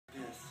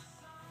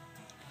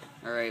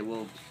Alright,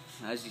 well,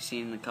 as you've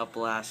seen in a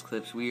couple last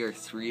clips, we are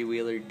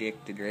three-wheeler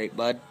dicked, right,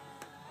 bud?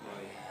 Oh,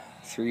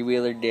 yeah.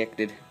 Three-wheeler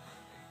dicked.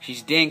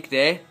 She's dinked,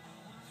 eh?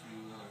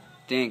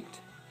 Dinked.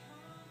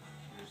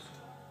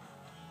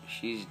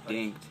 She's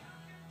dinked.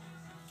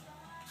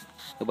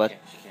 So, bud?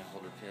 She can't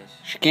hold her piss.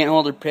 She can't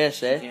hold her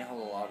piss, eh? She can't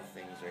hold a lot of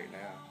things right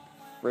now.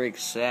 Frig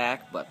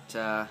sack, but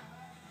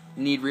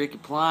need Ricky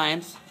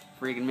Appliance.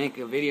 Friggin' make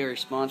a video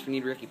response. We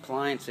need Ricky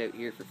Appliance out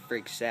here for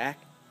Frig sack.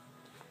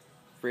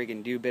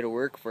 Friggin' do a bit of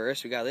work for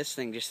us. We got this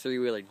thing just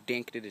three-wheeler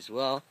dinked it as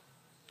well.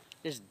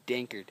 Just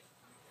dinkered.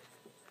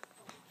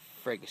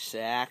 Frig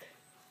sack.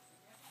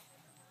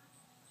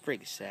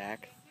 Frig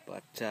sack.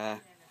 But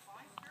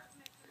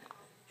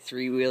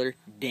three-wheeler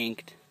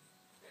dinked.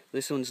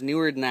 This one's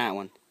newer than that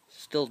one.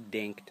 Still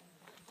dinked.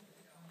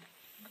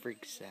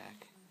 Frig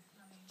sack.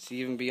 It's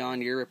even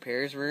beyond your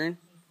repairs, Vern?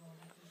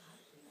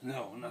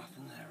 No,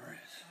 nothing ever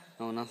is.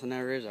 Oh, nothing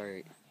ever is?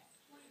 Alright.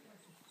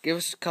 Give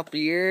us a couple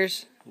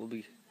years. We'll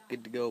be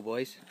good to go,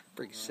 boys.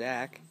 Frig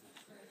sack.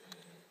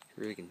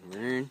 Friggin'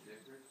 Vern.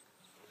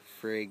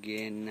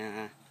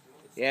 Friggin',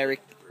 yeah,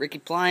 Ricky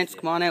Appliance.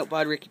 Come on out,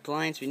 bud. Ricky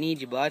Appliance. We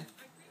need you, bud.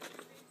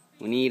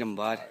 We need him,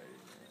 bud.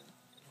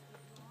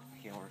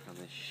 I can't work on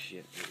this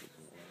shit.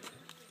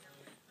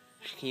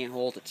 She can't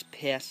hold its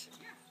piss.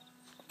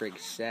 Frig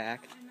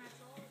sack.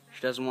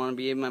 She doesn't want to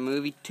be in my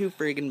movie too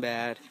friggin'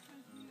 bad.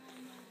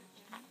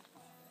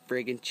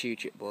 Friggin'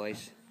 chooch it,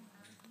 boys.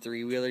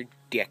 Three-wheeler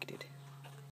dicked it.